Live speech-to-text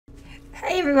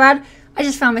Hey everyone, I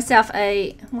just found myself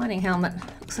a mining helmet.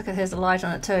 Looks like it has a light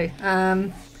on it too.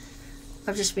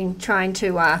 I've just been trying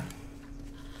to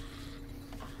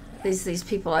these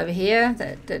people over here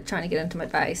that are trying to get into my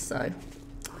base, so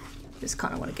just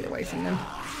kind of want to get away from them.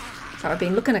 So I've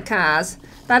been looking at cars,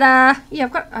 but yeah,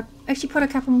 I've actually put a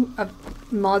couple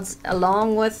of mods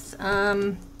along with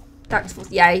Darkness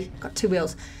Force. Yay, got 2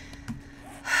 wheels.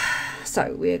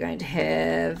 So we're going to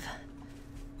have.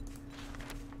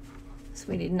 So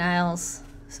we need nails,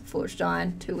 some forged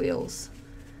iron, 2 wheels,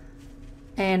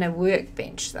 and a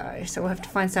workbench though. So we'll have to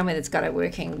find somewhere that's got a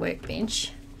working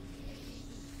workbench.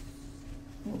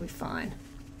 We'll be fine.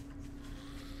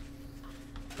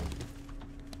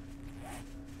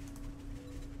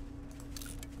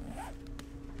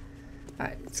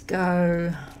 Alright, let's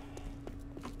go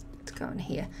in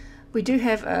here. We do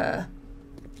have a,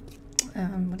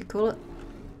 what do you call it?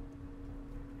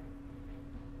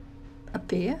 A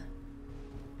bear?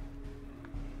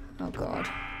 Oh god.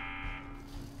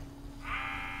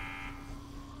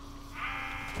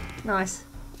 Nice.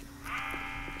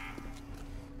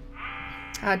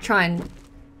 I'll try and...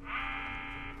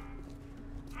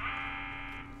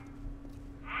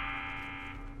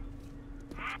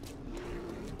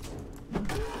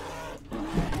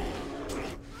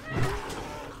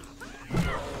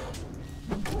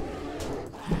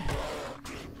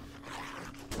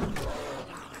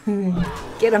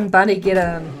 Get him, bunny, get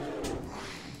him.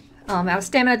 Oh, I'm out of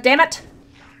stamina, damn it!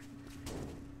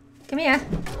 Come here.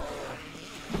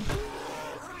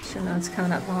 Sure no one's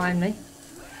coming up behind me.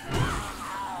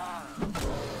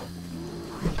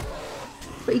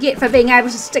 What you get for being able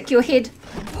to stick your head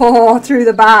through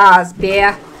the bars,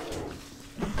 bear.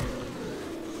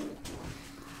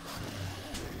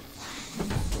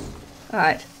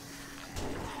 Alright.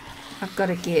 I've got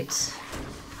to get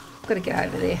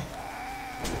over there.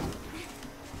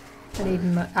 I need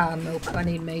milk, I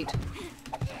need meat.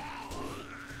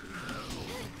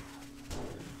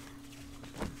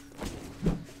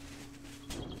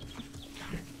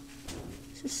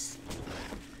 Just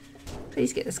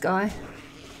please get this guy.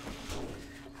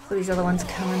 All these other ones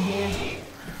coming here.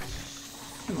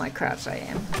 In my crouch I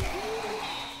am.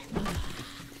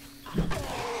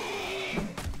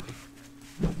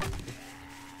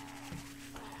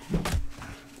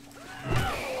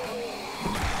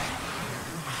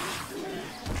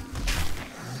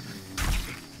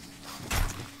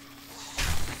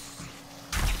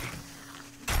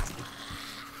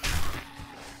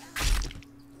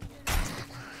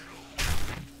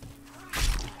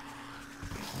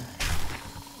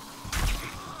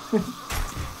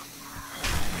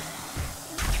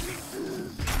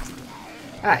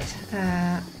 Right,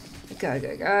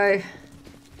 go.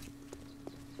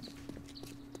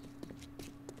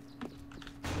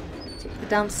 Check the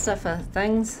dumpster for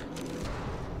things.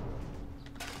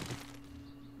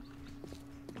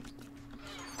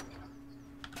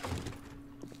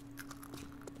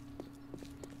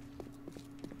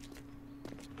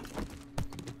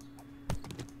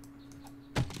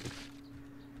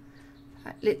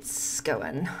 Right, let's go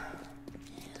in.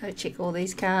 Did I check all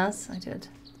these cars? I did.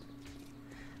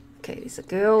 Okay, there's a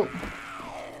girl.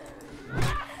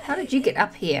 How did you get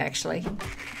up here, actually?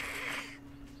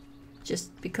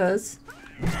 Just because?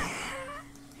 Not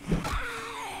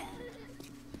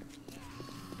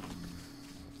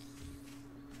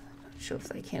sure if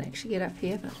they can actually get up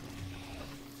here, but...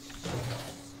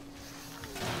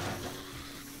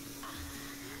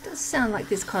 It does sound like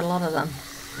there's quite a lot of them.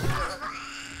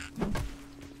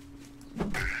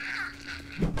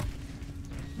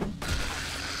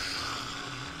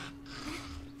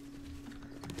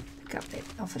 Up that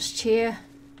office chair,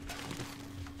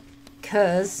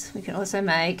 because we can also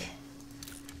make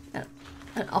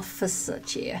an officer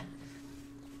chair.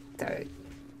 So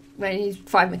we need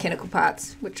 5 mechanical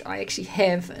parts, which I actually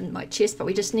have in my chest, but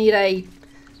we just need a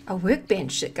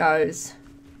workbench that goes.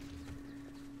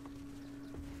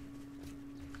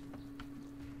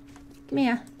 Come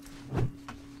here.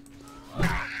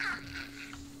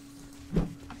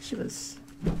 She was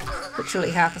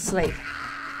literally half asleep.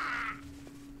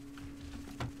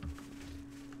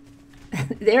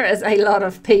 There is a lot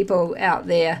of people out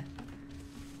there.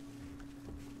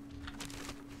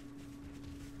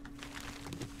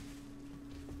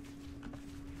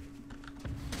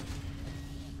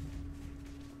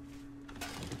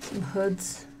 Some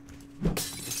hoods. Can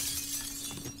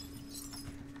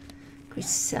we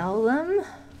sell them?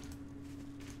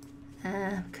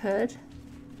 Could.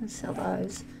 Let's sell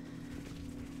those.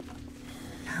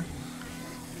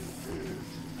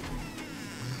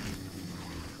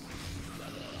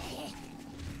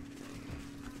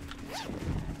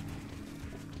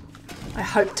 I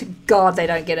hope to God they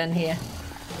don't get in here.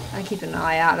 I keep an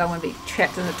eye out. I don't want to be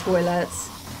trapped in the toilets.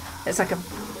 It's like a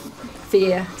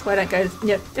fear. That's why I don't go.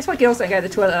 Yeah, that's why girls don't go to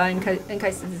the toilet alone in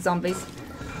case there's zombies.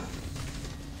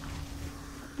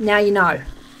 Now you know.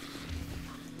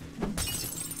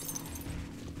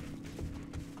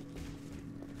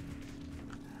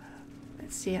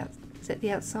 Let's see out. Is that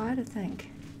the outside? I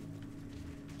think.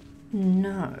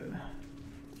 No.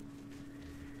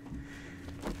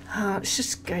 Let's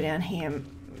just go down here and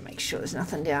make sure there's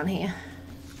nothing down here.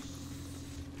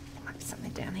 There might be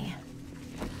something down here.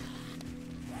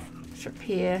 Let's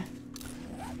repair.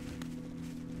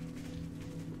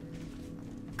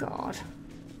 God.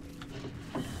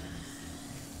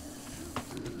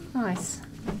 Nice.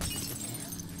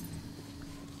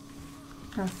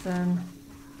 Nothing.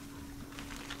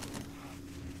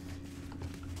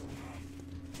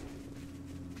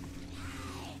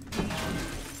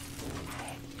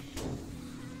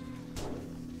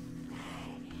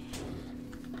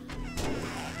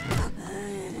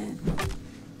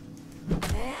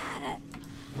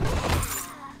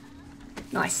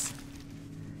 Nice.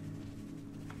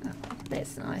 Oh,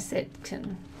 that's nice. That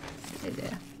can stay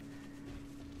there.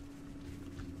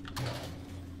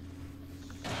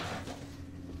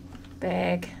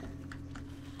 Bag.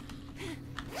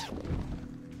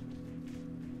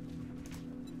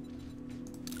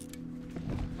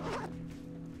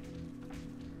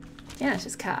 Yeah, it's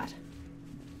just card.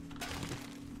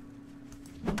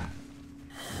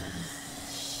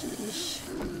 Sheesh.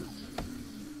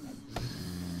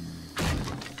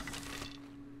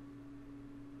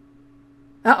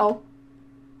 Uh-oh.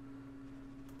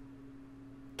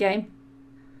 Game.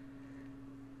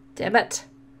 Damn it.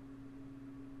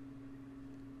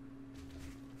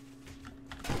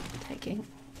 Taking.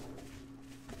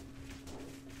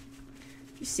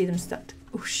 If you see them start...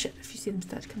 Oh shit, if you see them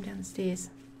start to come down the stairs.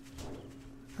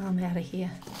 Oh, I'm out of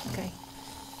here. Okay.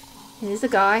 Here's the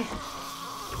guy.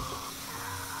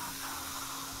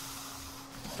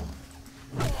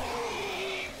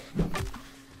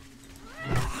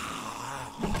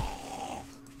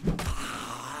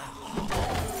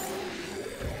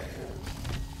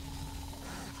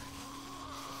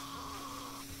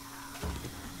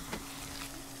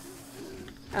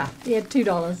 Ah, he had $2.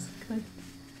 Good.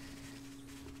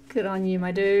 Good on you,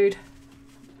 my dude.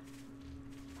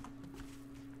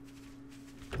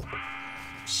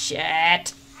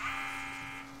 Shit.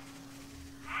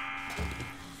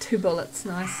 2 bullets,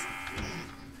 nice.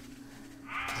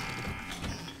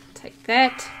 Take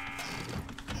that.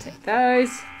 Take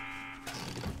those.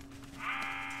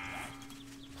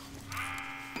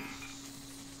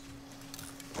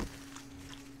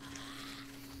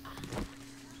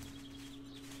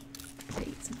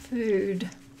 Eat some food.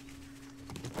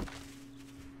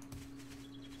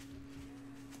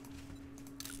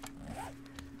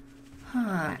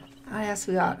 Alright, what else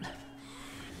we got?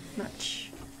 Much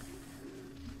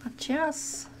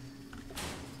else.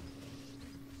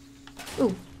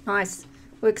 Ooh, nice.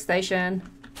 Workstation.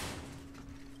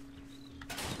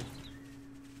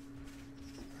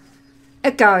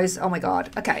 It goes. Oh my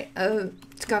god. Okay.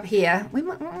 Let's go up here. We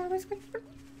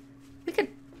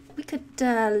could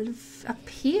live up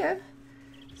here.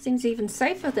 Seems even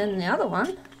safer than the other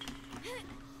one.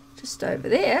 Just over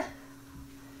there.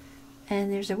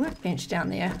 And there's a workbench down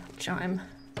there, which I'm...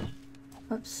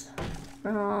 Oops.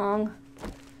 Wrong.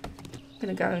 I'm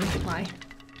gonna go and get my...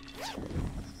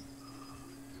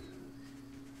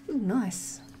 Ooh,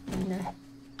 nice. And,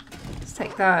 let's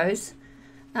take those.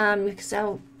 Because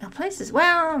our place is...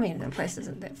 Well, I mean, the place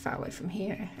isn't that far away from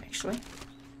here, actually.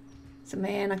 It's a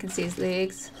man. I can see his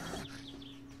legs.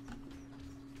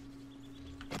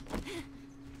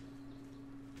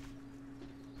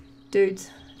 Dudes.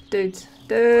 Dudes.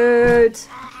 Dudes.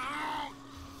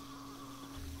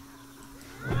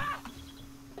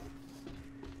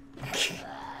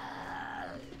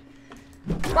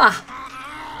 Ah.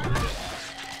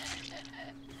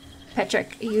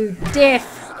 Patrick, are you deaf?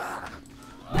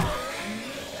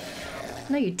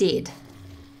 No, you did.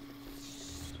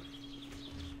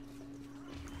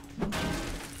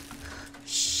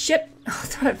 Shit. Oh, I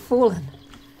thought I'd fallen.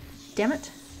 Damn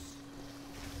it.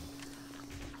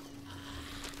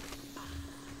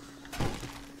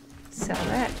 Sell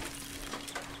that.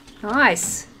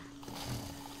 Nice.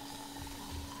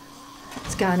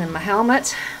 That's going in my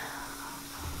helmet.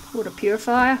 Water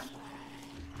purifier.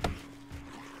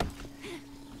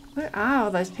 Where are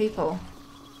all those people?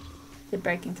 They're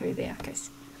breaking through there. Okay,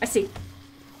 I see.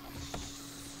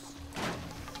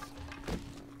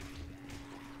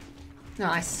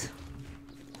 Nice.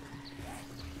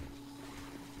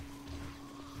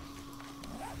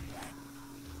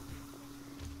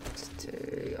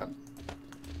 I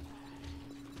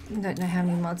don't know how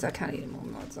many mods. I can't get more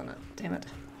mods on it. Damn it.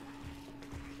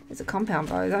 It's a compound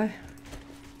bow though.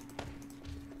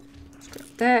 Scrap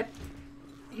that.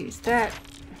 Use that.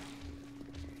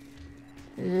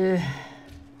 Ugh.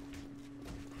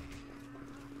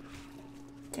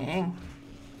 Dang.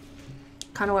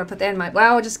 Kind of want to put that in my...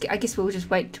 Well, I guess we'll just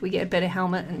wait till we get a better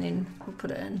helmet and then we'll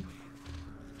put it in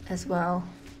as well.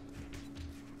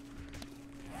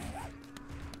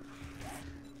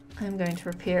 I'm going to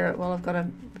repair it while I've got a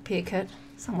repair kit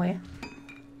somewhere.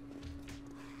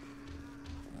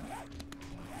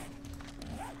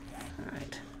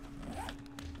 Alright.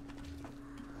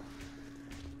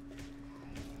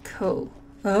 Cool.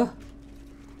 Oh.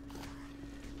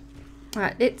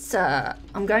 Alright, let's,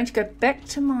 I'm going to go back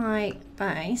to my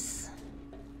base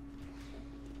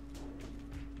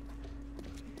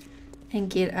and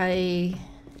get the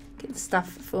stuff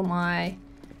for my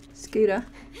scooter.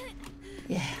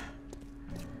 Yeah.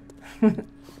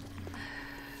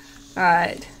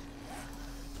 Alright.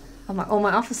 Oh,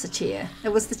 my officer chair. It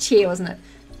was the chair, wasn't it?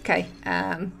 Okay,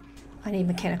 I need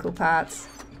mechanical parts.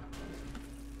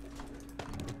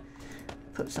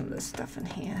 Put some of this stuff in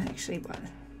here, actually, but...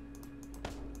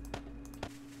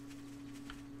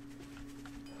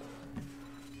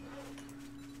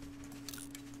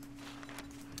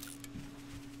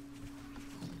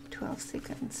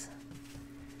 seconds.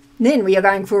 Then we are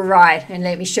going for a ride, and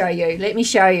let me show you. Let me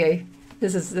show you.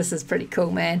 This is pretty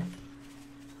cool, man.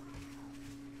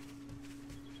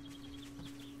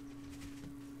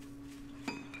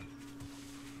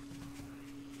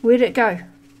 Where'd it go?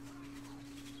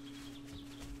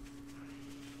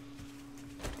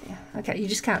 Yeah, okay, you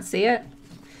just can't see it.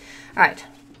 All right.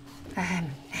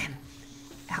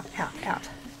 Out.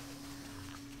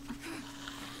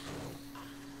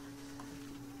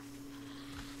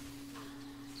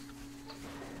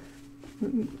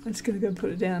 I'm just going to go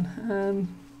put it down.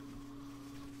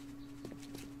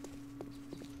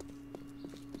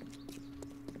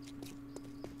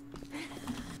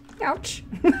 Ouch.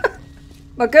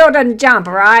 My girl doesn't jump,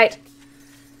 alright?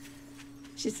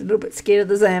 She's a little bit scared of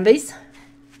the zombies.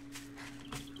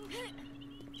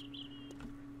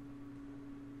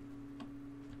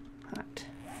 Right.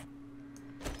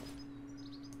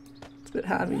 It's a bit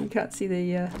hard when you can't see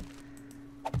the...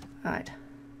 Right.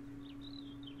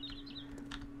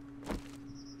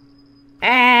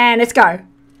 And let's go.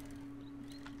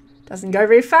 Doesn't go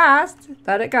very fast,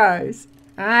 but it goes.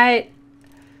 Alright.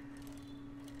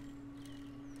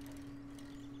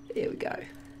 Here we go.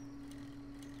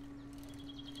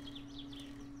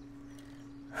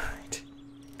 Right.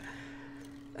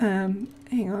 Hang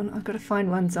on, I've got to find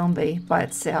one zombie by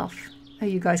itself. Oh,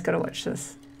 you guys got to watch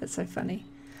this. That's so funny.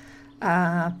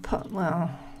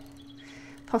 Well,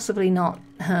 possibly not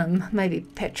him. Maybe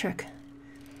Patrick.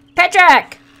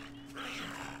 Patrick!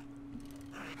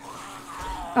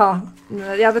 Oh,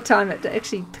 no, the other time it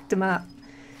actually picked him up.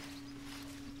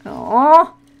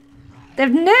 Oh, they've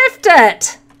nerfed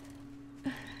it!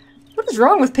 What is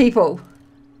wrong with people?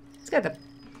 Let's go to...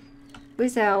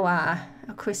 Where's our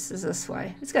quest is this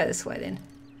way. Let's go this way then.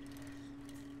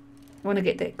 I want to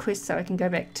get that quest so I can go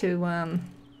back to...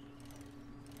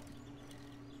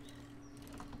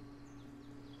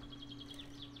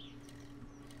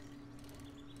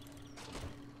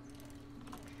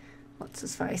 What's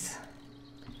his face?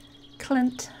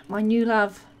 Clint, my new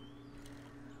love.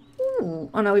 Ooh,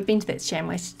 oh no, we've been to that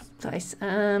Shamway place.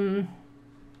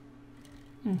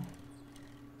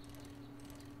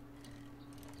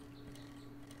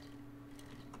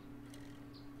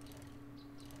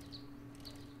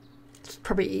 It's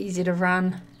probably easier to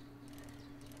run.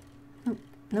 Nope,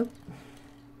 nope.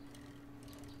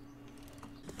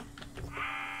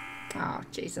 Oh,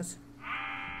 Jesus.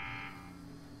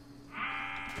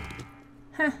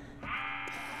 Huh.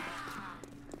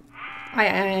 I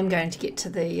am going to get to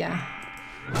the...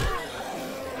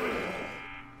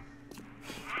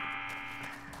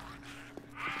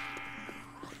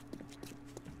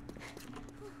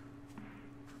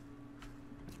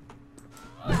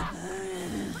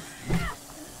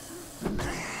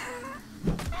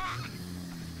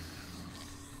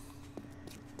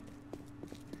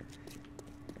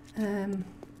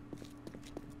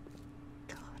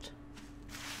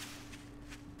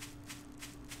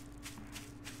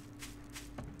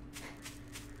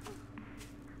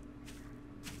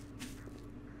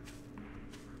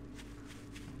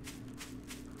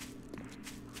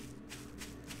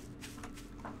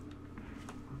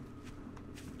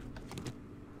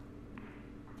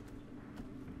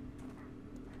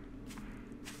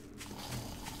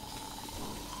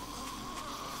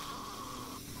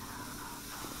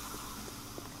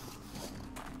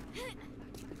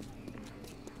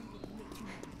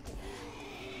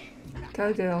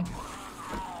 Go, girl.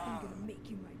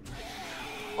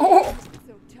 Oh!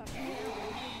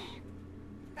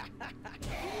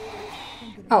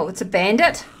 Oh, it's a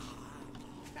bandit?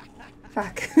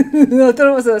 Fuck. I thought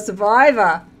it was a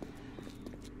survivor.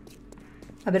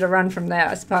 I better run from that,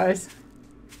 I suppose.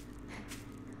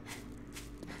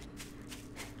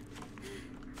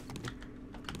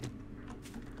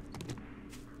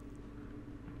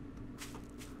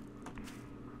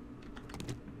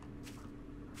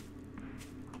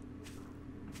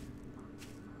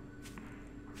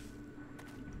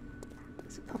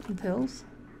 Is it popping pills?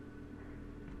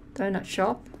 Donut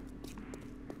shop.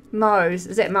 Moe's.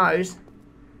 Is that Moe's?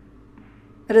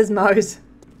 It is Moe's.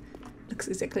 Looks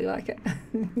exactly like it.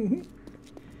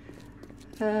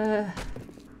 Oh,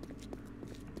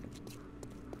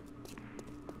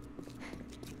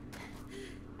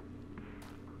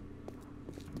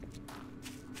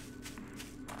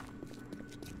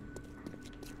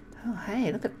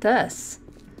 hey, look at this.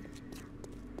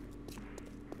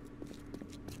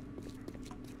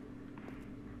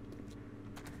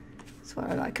 That's what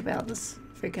I like about this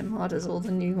freaking mod, is all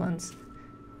the new ones.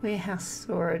 Warehouse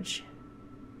storage.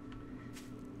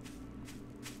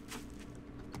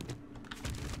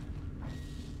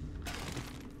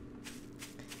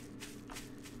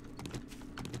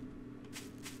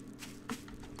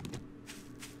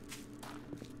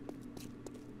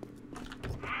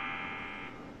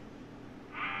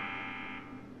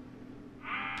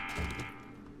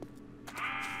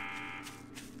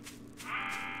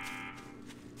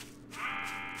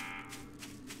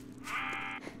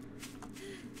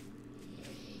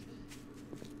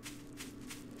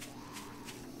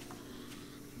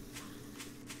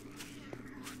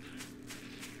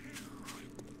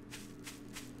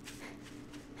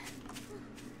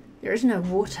 There is no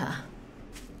water.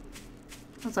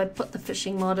 As I put the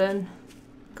fishing mod in,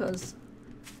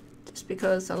 just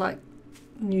because I like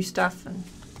new stuff and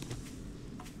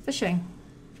fishing.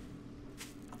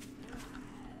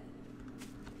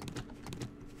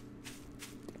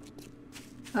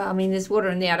 I mean, there's water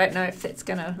in there. I don't know if that's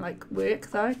gonna like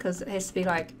work though, because it has to be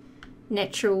like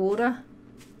natural water.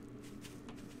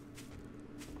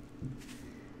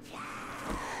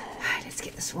 Alright, let's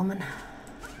get this woman.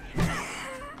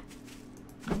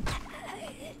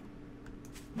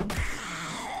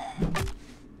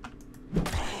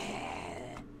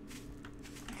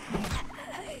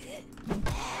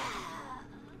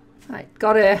 Right,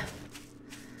 got her.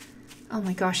 Oh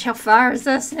my gosh, how far is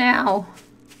this now?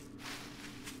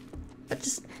 But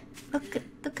just look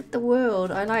at the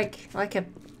world. I like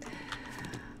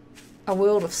a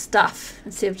world of stuff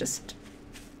instead of just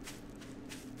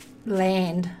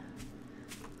land.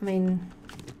 I mean,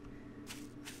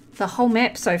 the whole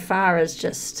map so far is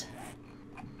just,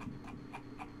 I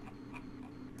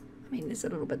mean, there's a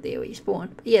little bit there where you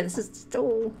spawn, but yeah, this is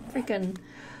still freaking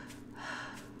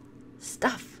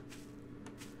stuff.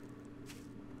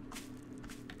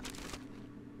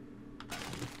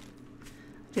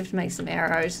 I have to make some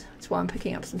arrows. That's why I'm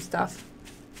picking up some stuff.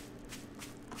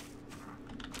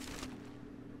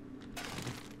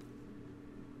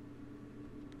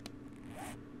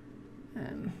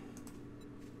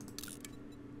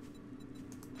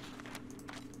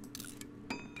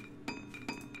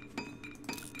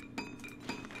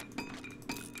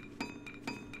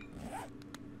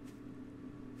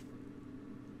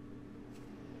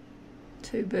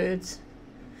 Two birds.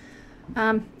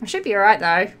 I should be alright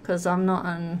though, because I'm not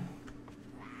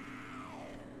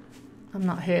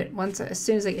hurt. As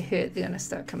soon as I get hurt, they're gonna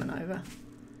start coming over.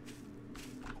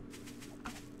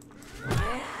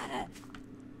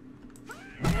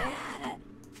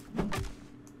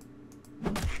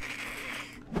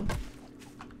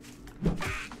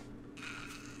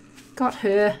 Got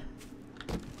her.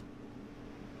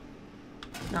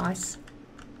 Nice.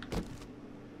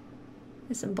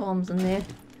 There's some bombs in there.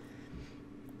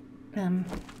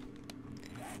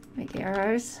 Make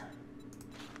arrows.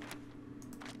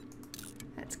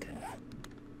 That's good.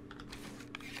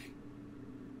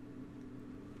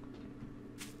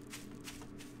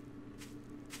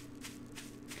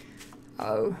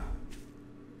 Oh.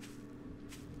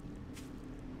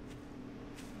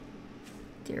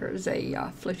 There is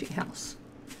a floating house.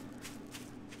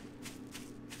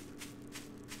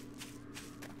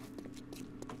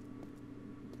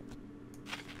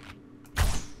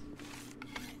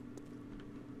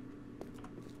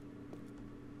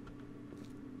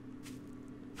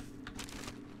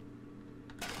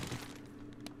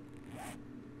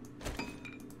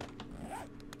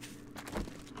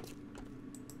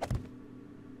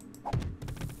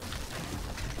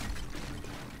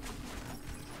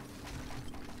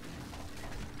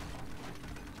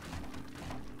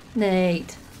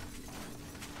 Neat.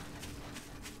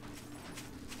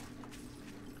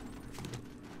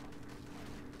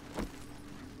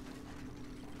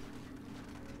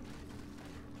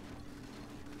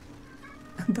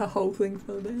 The whole thing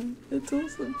fell down. That's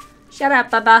awesome. Shut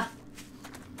up, Bubba.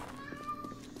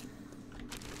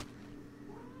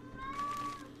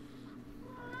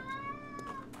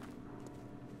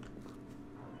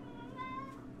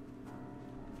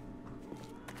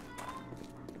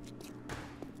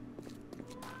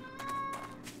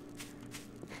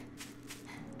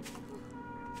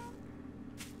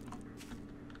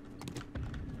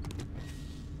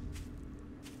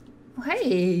 Oh,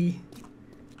 hey.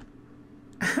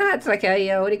 It's like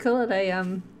a, what do you call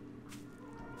it?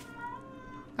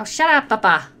 Oh, shut up,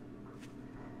 Papa.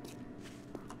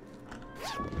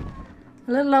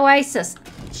 A little oasis.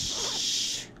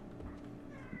 Shh.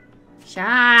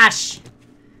 Shush.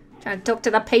 Trying to talk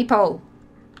to the people.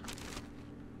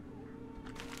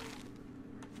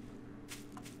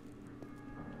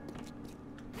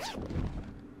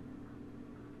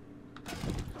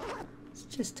 It's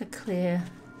just to clear.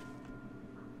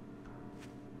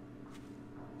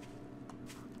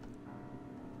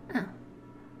 Oh,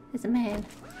 there's a man.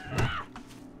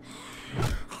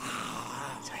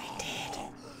 He's already dead.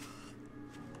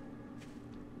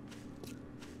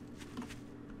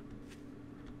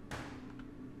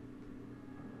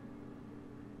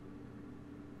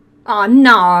 Oh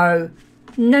no!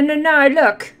 No, no, no,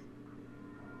 look!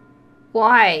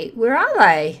 Why? Where are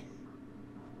they?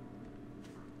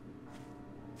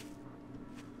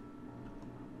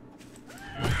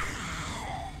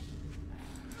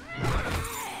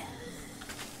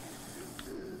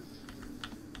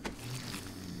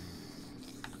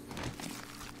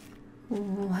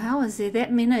 Oh, how is there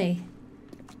that many?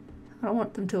 I don't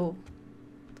want them to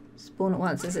spawn at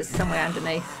once. Is it somewhere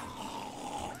underneath?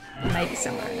 Maybe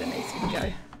somewhere underneath we can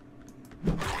go.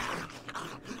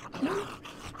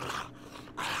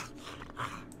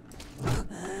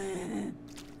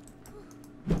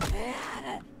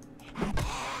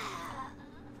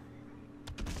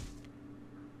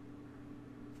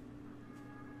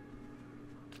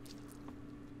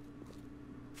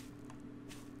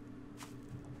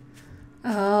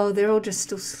 Oh, they're all just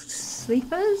still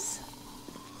sleepers?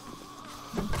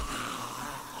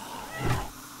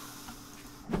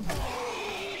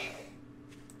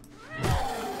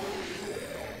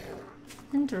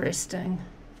 Interesting.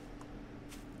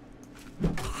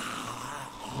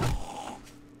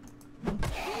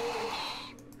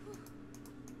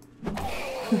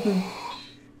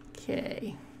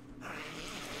 Okay.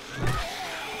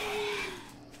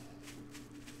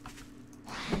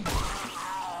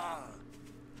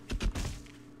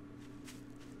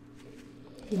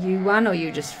 Are you one or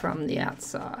you just from the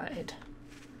outside?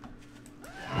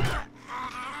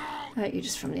 Oh, you're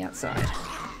just from the outside.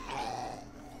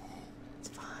 It's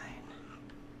fine.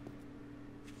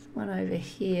 There's one over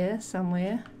here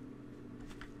somewhere.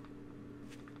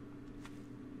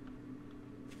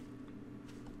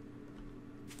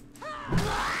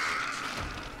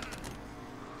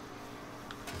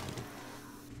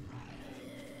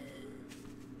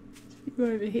 Go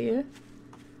over here.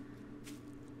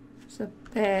 There's a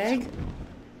bag.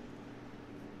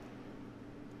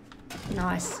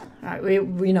 Nice. Alright,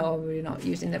 we know we're not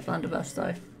using that blunderbuss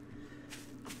though.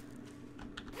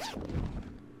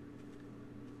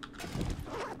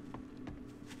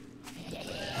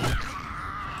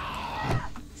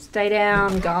 Stay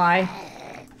down, guy.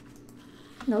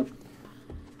 Nope.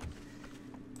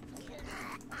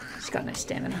 She's got no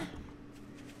stamina.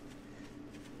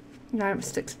 No, my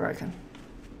stick's broken.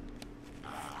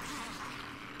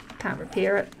 Can't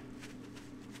repair it.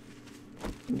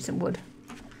 Give me some wood.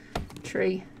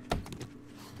 Tree.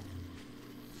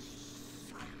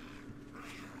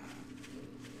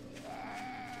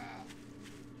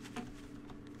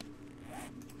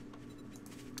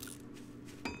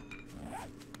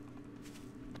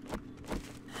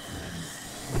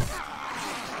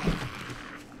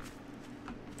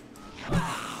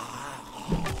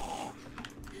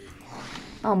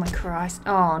 Oh my Christ.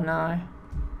 Oh no.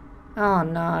 Oh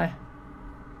no.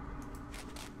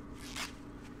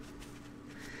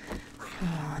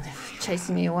 Oh, they're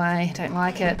chasing me away. Don't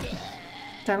like it.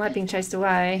 Don't like being chased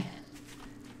away.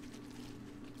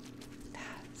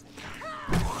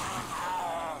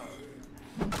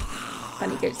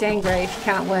 Bunny gets angry if you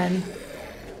can't win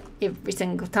every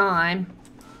single time.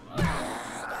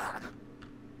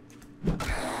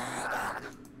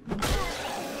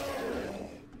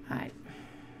 Right.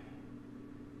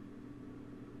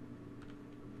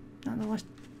 Another one.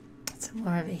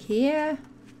 Somewhere over here.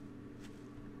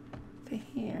 Over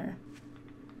here.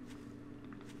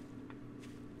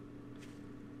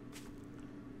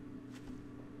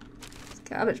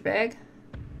 Garbage bag.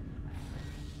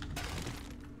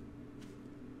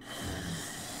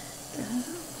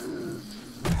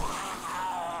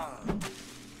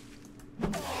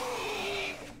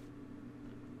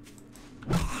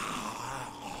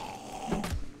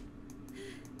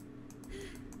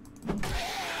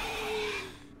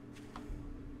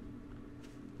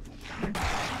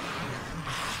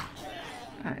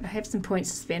 Alright, I have some points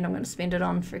to spend. I'm going to spend it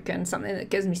on freaking something that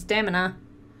gives me stamina.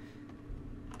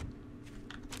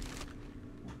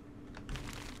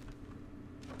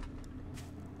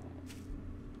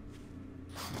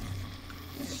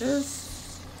 There it is.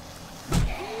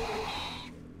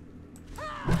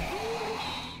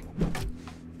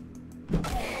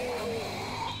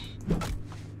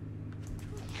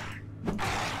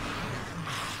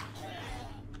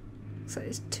 So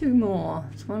there's two more.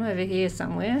 There's one over here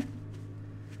somewhere.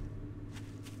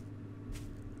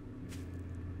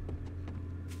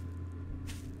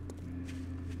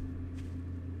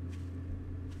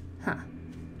 Huh.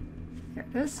 There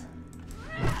it is.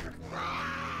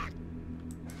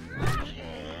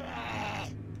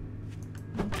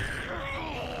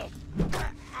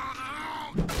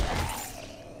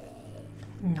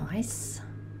 Nice.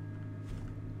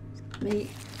 Me.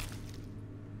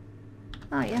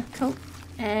 Oh yeah, cool.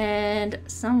 And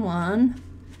someone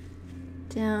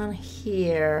down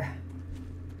here.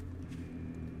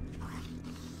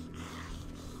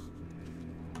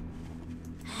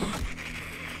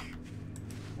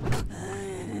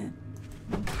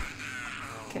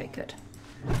 Okay, good.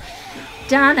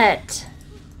 Done it!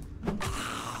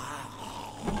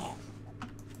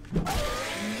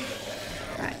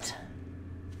 Right.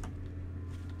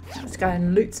 Let's go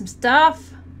and loot some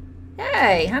stuff.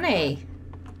 Hey, honey!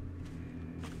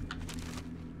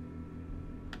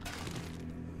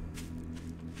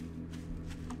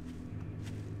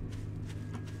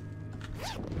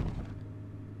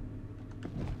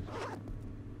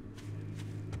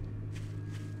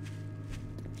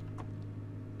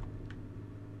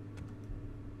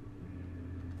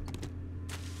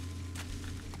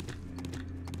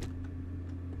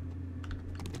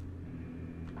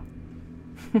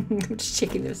 I'm just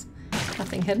checking there's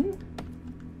nothing hidden.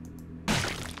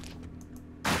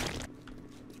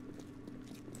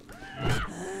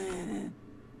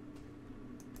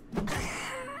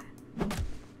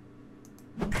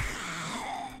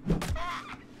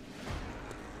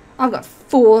 I've got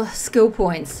 4 skill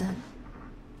points.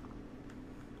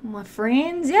 My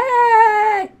friends,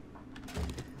 yay!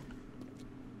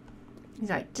 He's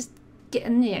like, just get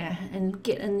in there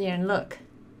and look.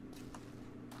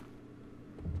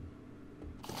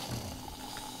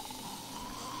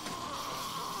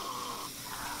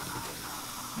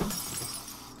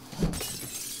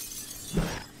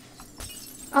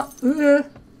 Oh,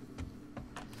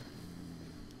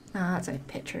 ah, it's a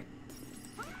Patrick.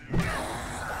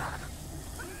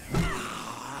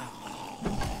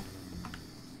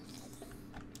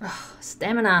 Oh,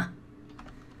 stamina.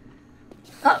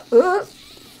 Oh,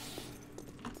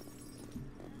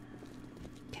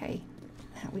 okay.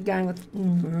 How are we going with?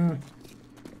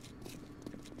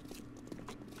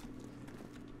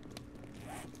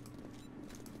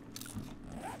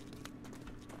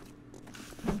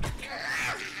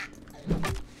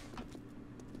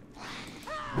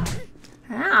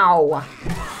 Ow!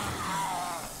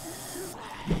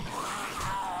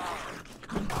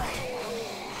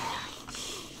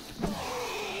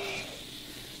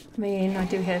 I mean, I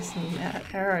do have some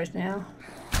arrows now.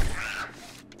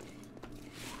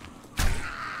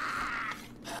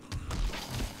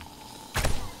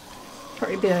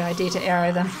 Probably a better idea to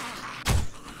arrow them.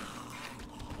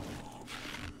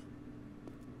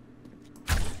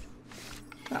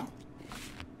 Oh.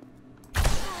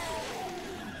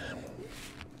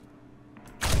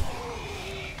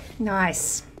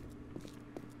 Nice.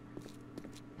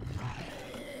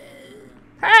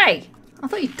 Hey! I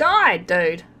thought you died,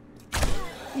 dude.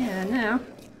 Yeah, now.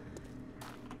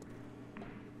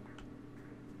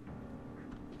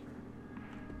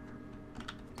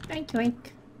 Oink oink.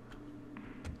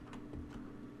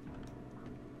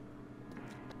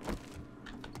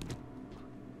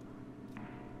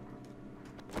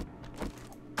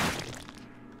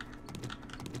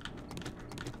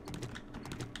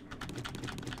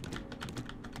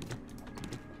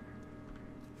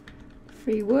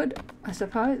 Free wood, I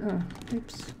suppose. Oh,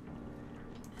 oops.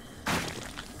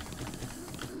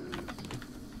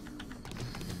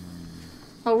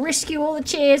 I'll rescue all the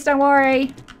chairs, don't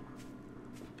worry.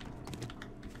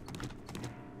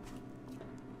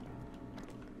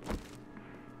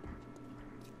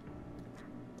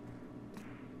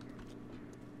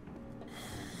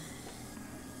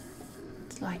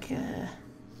 It's like a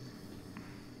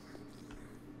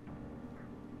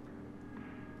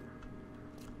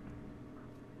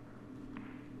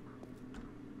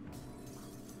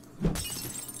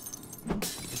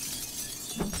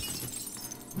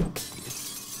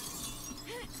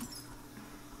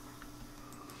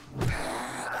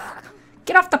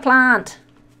Get off the plant.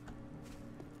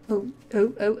 Oh,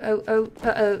 oh, oh, oh, oh,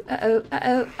 uh-oh, uh-oh,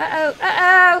 uh-oh, uh-oh,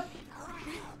 uh-oh.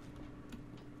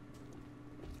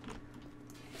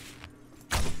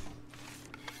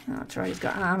 Oh, that's right, he's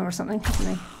got armor or something,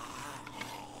 hasn't he?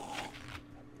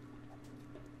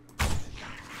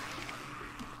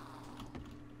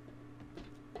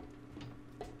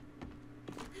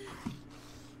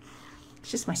 It's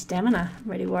just my stamina.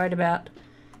 I'm really worried about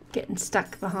getting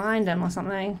stuck behind him or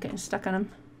something, getting stuck on him.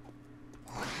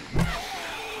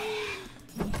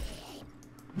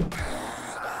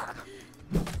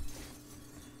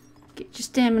 Get your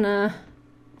stamina.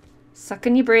 Suck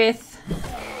in your breath.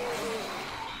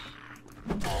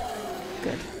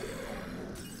 Good.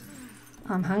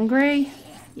 I'm hungry.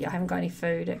 Yeah, I haven't got any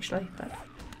food actually, but...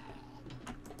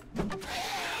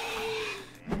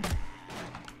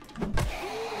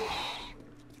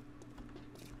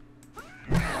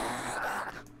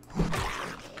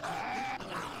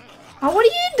 Oh, what are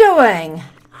you doing?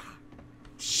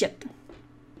 Shit.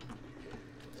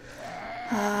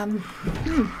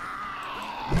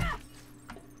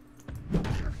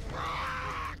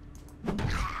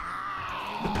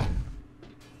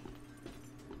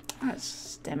 That's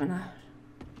stamina.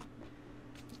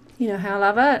 You know how I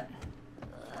love it.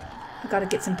 I've got to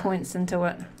get some points into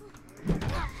it.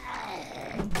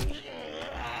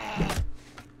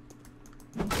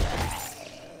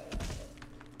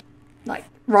 Like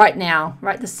right now,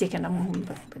 right this second, I'm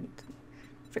putting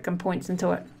frickin' points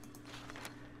into it.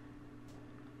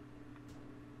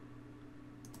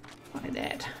 Like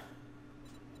that.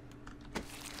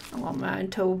 I want my own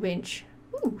tool bench.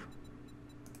 Ooh.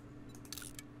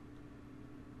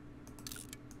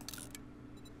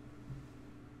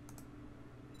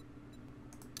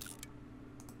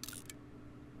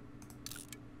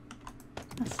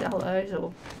 I'll sell those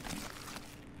or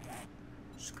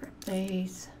scrap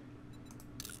these.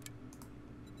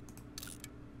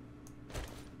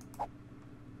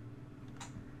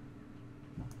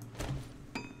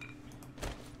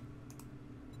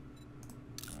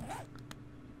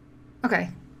 Okay.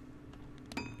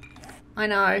 I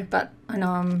know, but I know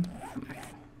I'm...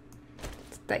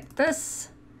 Let's take this.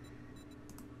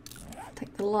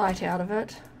 Take the light out of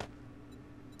it.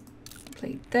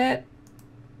 Complete that.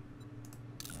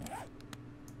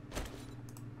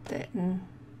 That and...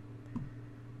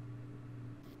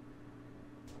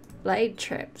 Blade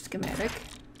trap schematic.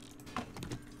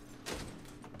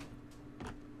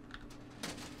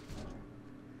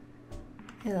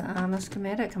 Yeah, the armor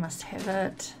schematic, I must have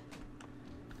it.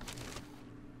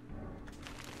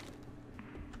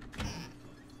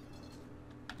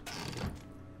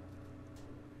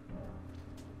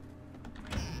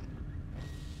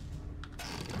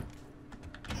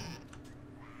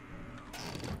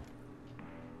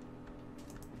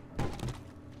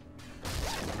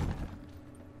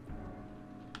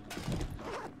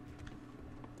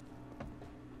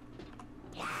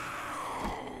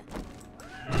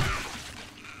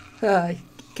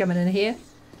 Coming in here.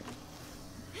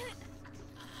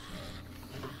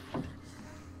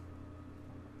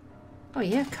 Oh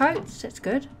yeah, coats, that's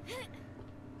good.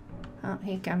 Oh,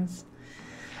 here comes.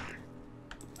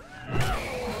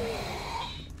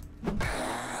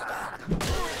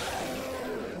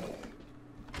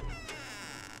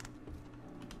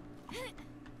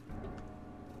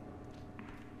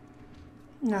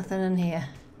 Nothing in here.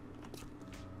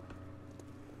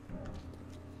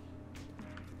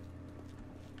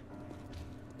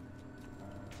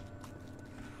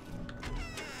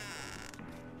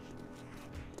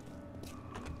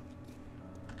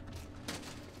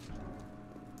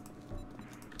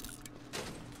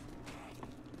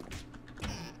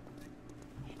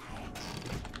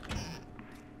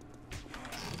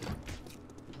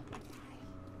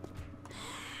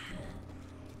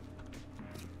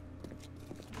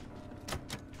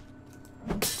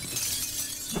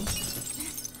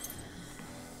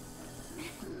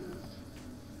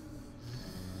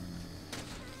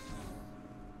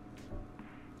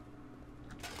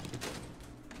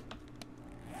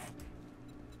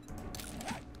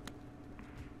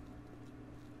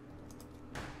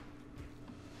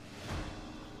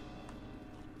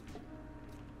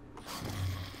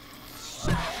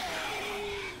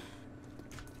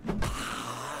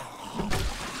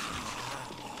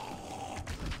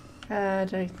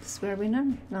 This where we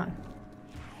know? No.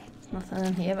 There's nothing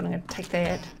in here, but I'm going to take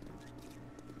that.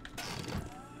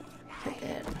 Take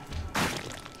that.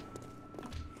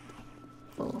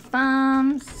 Full of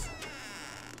farms.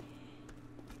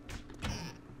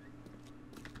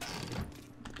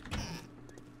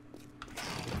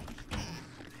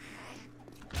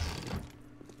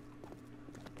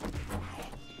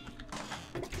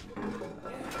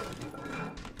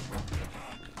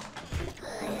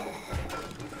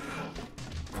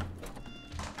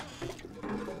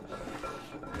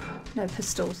 No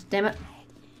pistols, damn it.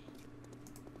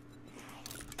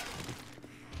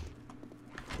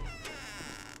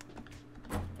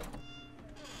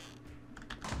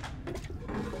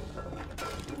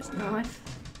 There's a knife.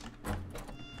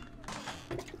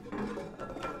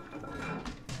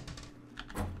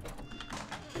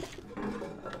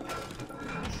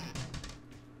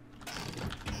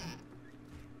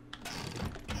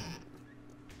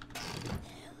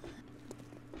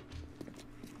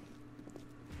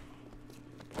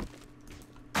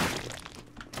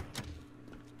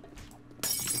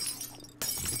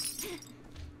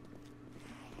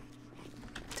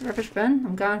 It's a rubbish bin.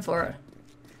 I'm going for it.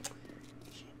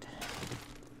 Shit.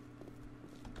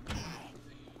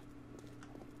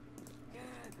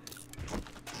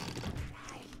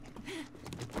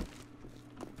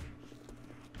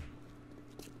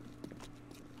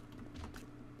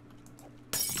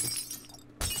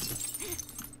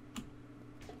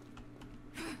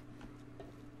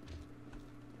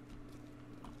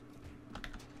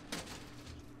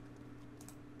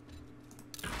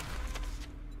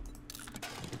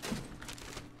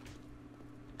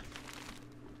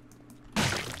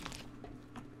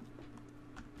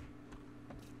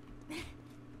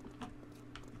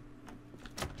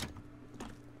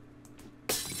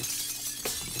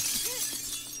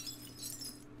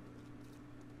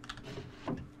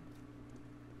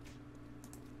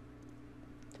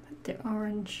 The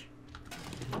orange.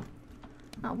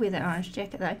 I'll wear that orange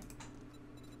jacket though.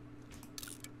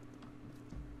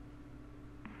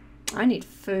 I need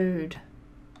food.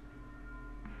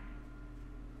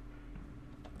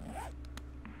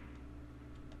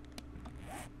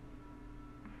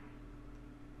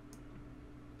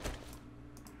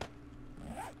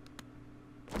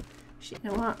 You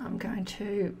know what? I'm going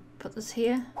to put this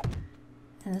here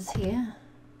and this here.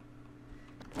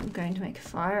 I'm going to make a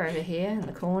fire over here in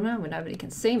the corner where nobody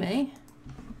can see me.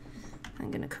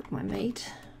 I'm going to cook my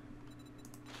meat.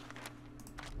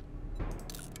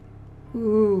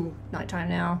 Ooh, nighttime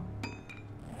now.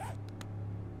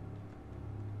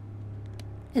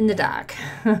 In the dark.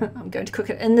 I'm going to cook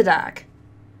it in the dark.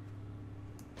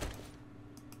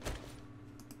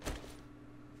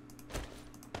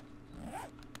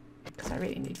 Because I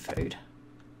really need food.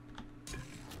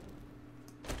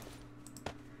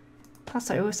 Plus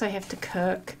I also have to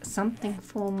cook something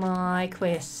for my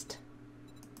quest.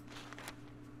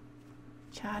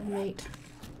 Charred meat.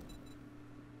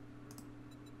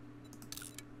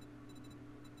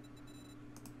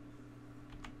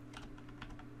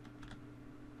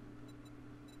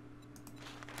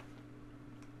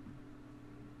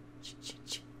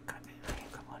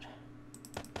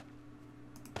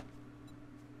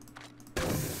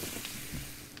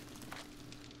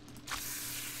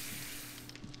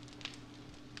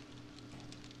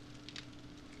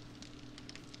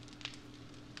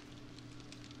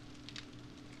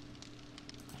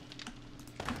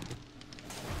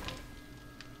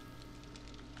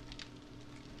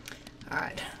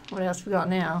 Alright, what else we got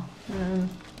now?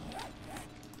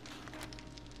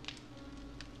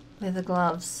 Leather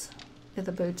gloves,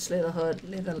 leather boots, leather hood,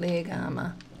 leather leg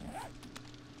armor.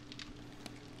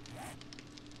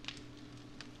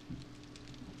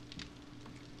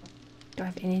 Do I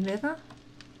have any leather?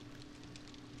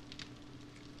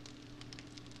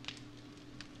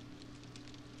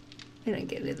 We don't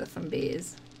get leather from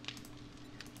bears.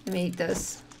 Let me eat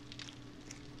this.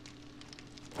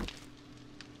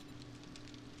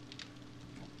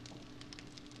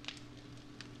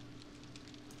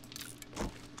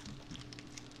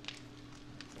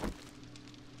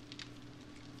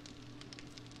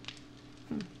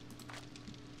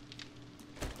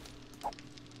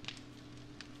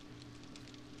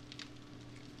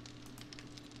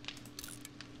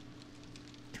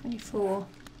 $24.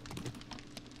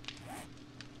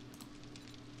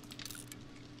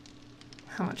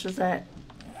 How much is that?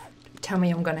 Tell me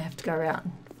I'm going to have to go out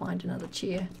and find another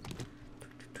chair.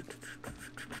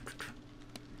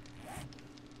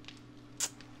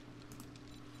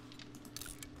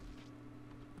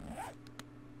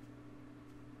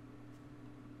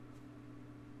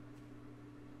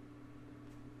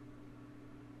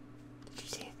 Did you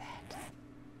see that?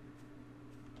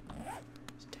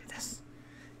 Let's do this.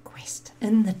 Quest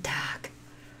in the dark.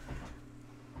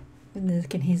 And then I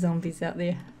can hear zombies out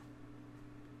there.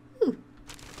 Ooh.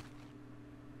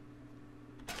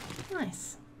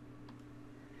 Nice.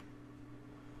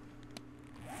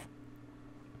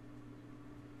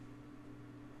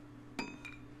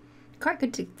 Quite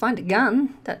good to find a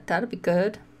gun. That'll be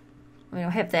good. I mean,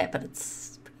 I'll have that, but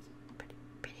it's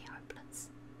pretty hopeless.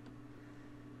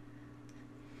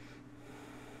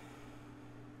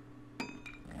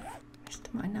 Rest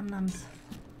My num-nums.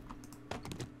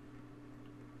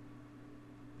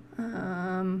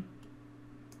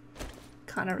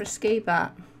 Kind of risky,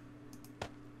 but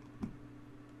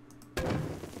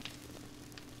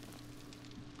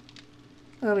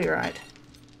we'll be right.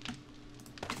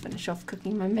 To finish off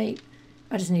cooking my meat.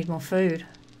 I just need more food.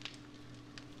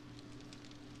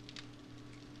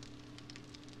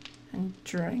 And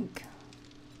drink.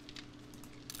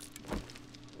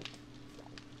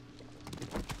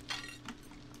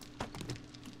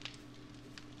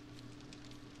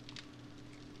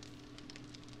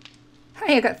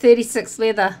 Hey, I got 36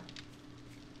 leather.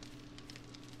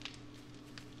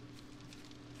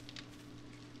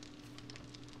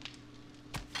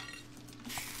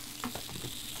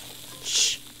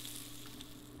 Shh.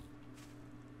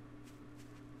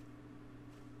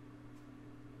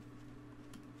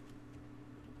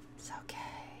 It's okay.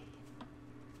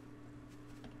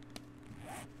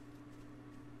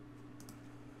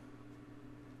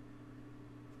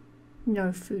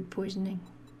 No food poisoning.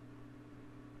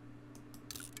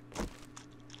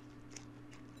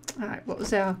 Alright, what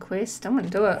was our quest? I'm going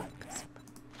to do it.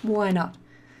 Why not?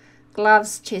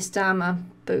 Gloves, chest armor,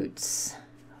 boots,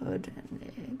 hood,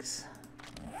 and eggs.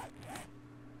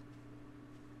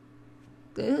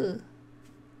 Ugh.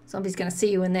 Zombie's going to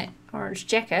see you in that orange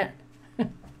jacket.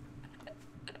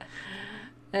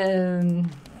 Damn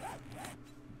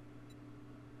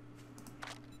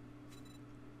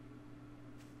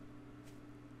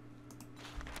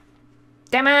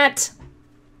it!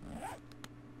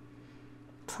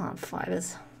 Plant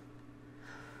fibers.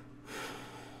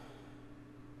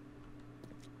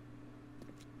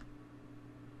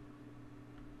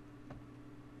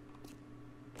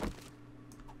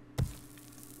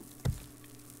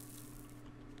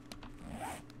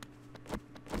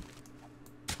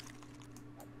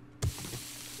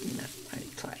 No, only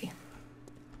clay.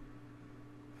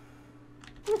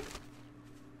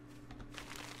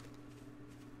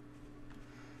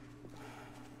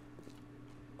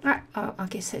 Alright, I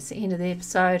guess that's the end of the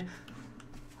episode.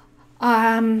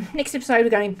 Next episode we're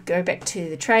going to go back to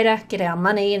the trader, get our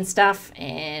money and stuff,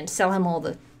 and sell him all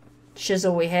the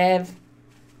shizzle we have.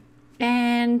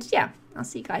 And yeah, I'll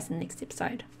see you guys in the next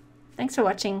episode. Thanks for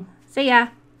watching. See ya!